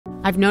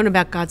I've known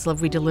about God's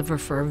Love We Deliver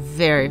for a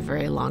very,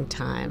 very long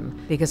time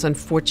because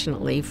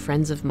unfortunately,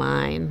 friends of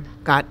mine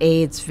got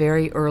AIDS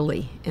very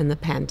early in the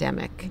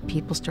pandemic.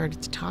 People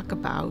started to talk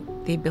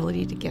about the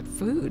ability to get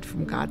food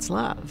from God's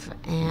love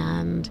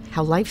and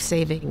how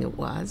life-saving it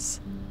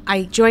was.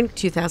 I joined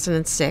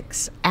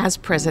 2006 as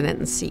president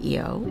and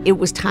CEO. It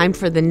was time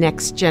for the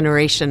next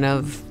generation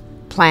of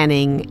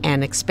planning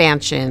and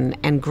expansion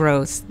and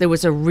growth. There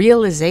was a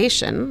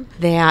realization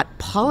that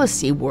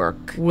policy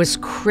work was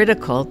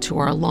critical to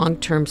our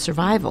long-term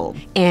survival,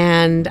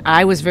 and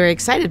I was very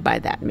excited by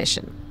that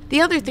mission. The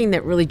other thing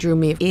that really drew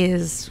me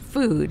is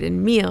food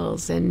and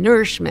meals and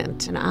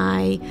nourishment. And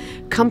I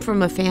come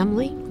from a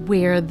family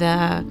where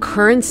the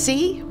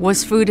currency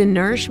was food and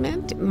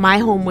nourishment. My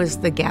home was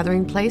the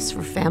gathering place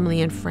for family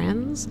and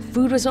friends.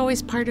 Food was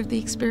always part of the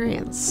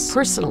experience.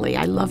 Personally,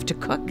 I love to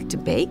cook, to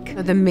bake.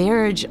 The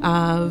marriage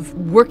of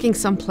working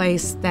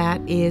someplace that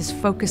is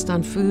focused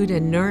on food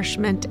and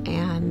nourishment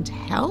and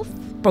health,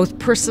 both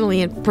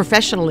personally and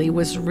professionally,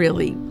 was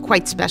really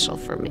quite special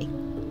for me.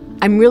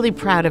 I'm really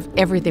proud of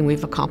everything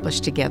we've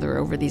accomplished together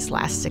over these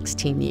last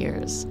 16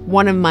 years.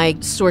 One of my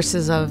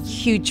sources of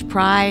huge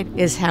pride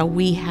is how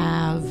we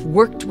have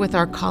worked with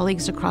our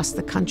colleagues across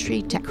the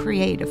country to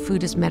create a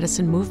food as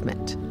medicine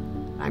movement.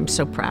 I'm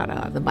so proud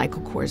of the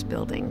Michael Kors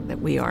building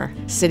that we are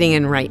sitting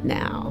in right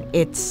now.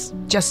 It's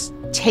just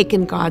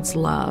taken God's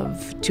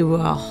love to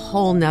a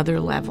whole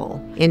nother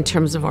level in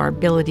terms of our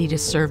ability to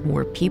serve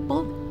more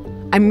people.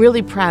 I'm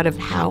really proud of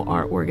how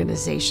our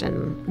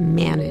organization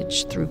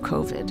managed through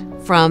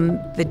COVID. From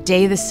the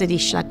day the city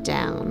shut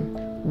down,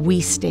 we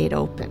stayed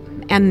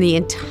open, and the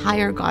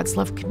entire God's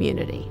Love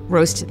community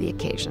rose to the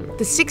occasion.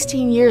 The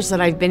 16 years that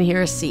I've been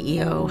here as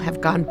CEO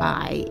have gone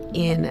by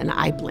in an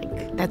eye blink.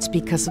 That's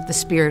because of the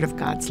spirit of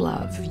God's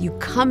love. You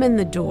come in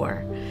the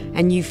door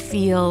and you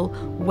feel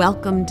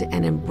welcomed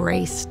and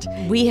embraced.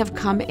 We have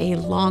come a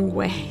long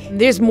way.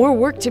 There's more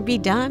work to be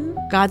done.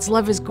 God's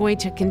love is going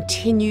to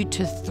continue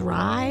to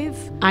thrive.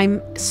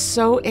 I'm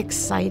so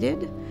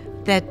excited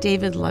that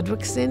David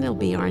Ludwigson will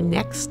be our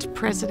next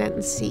president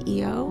and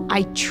CEO.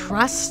 I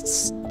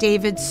trust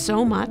David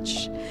so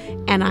much,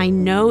 and I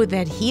know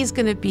that he's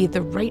going to be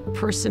the right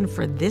person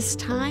for this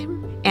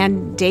time.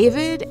 And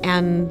David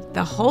and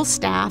the whole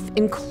staff,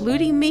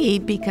 including me,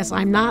 because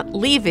I'm not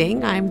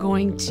leaving, I'm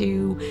going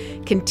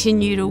to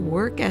continue to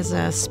work as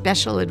a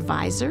special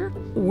advisor.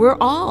 We're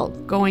all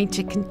going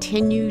to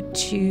continue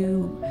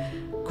to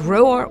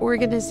grow our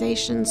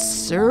organization,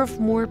 serve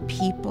more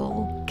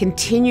people,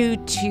 continue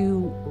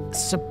to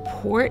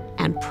support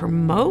and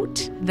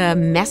promote the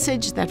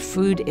message that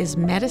food is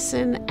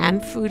medicine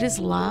and food is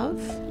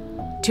love.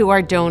 To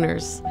our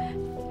donors,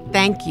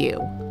 thank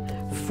you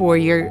for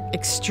your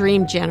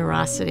extreme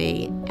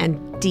generosity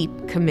and deep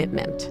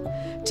commitment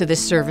to the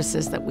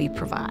services that we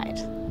provide.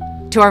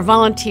 To our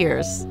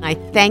volunteers, I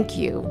thank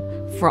you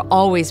for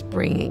always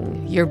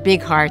bringing your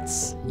big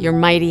hearts, your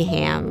mighty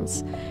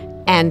hands,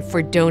 and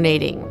for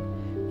donating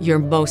your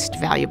most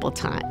valuable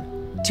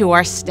time. To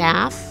our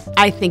staff,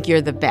 I think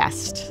you're the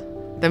best,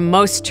 the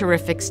most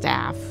terrific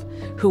staff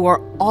who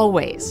are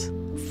always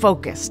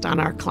focused on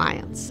our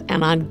clients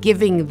and on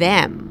giving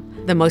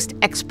them the most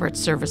expert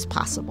service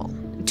possible.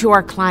 To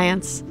our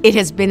clients, it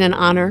has been an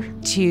honor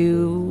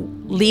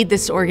to lead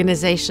this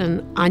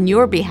organization on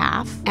your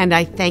behalf, and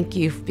I thank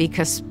you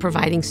because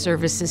providing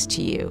services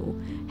to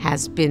you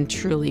has been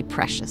truly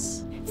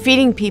precious.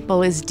 Feeding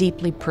people is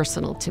deeply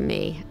personal to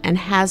me and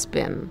has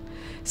been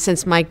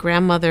since my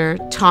grandmother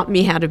taught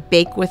me how to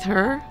bake with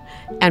her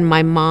and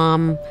my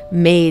mom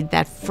made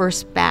that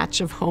first batch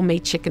of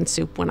homemade chicken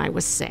soup when I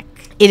was sick.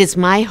 It is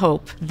my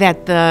hope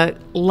that the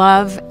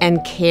love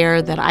and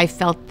care that I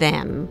felt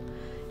then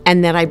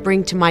and that I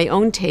bring to my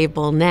own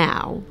table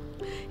now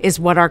is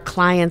what our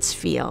clients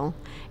feel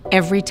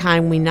every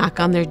time we knock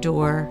on their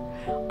door,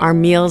 our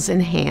meals in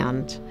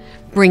hand,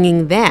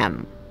 bringing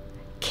them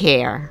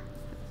care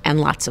and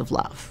lots of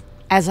love.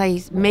 As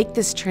I make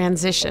this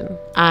transition,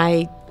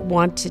 I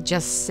want to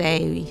just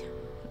say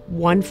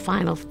one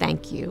final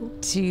thank you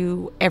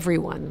to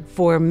everyone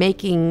for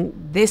making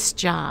this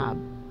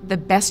job the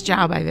best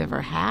job I've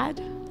ever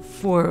had,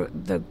 for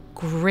the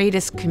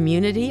greatest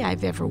community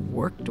I've ever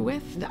worked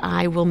with.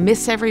 I will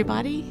miss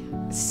everybody,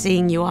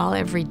 seeing you all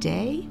every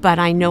day, but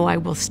I know I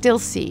will still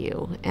see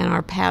you, and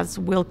our paths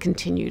will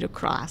continue to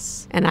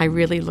cross, and I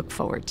really look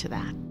forward to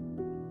that.